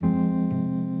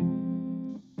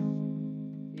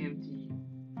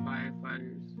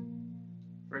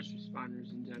first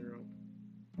responders in general.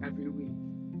 Every week,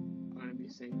 I'm going to be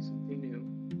saying something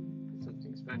new,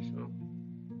 something special,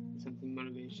 and something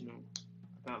motivational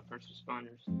about first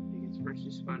responders, because first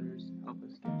responders help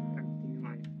us get through everything in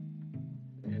life.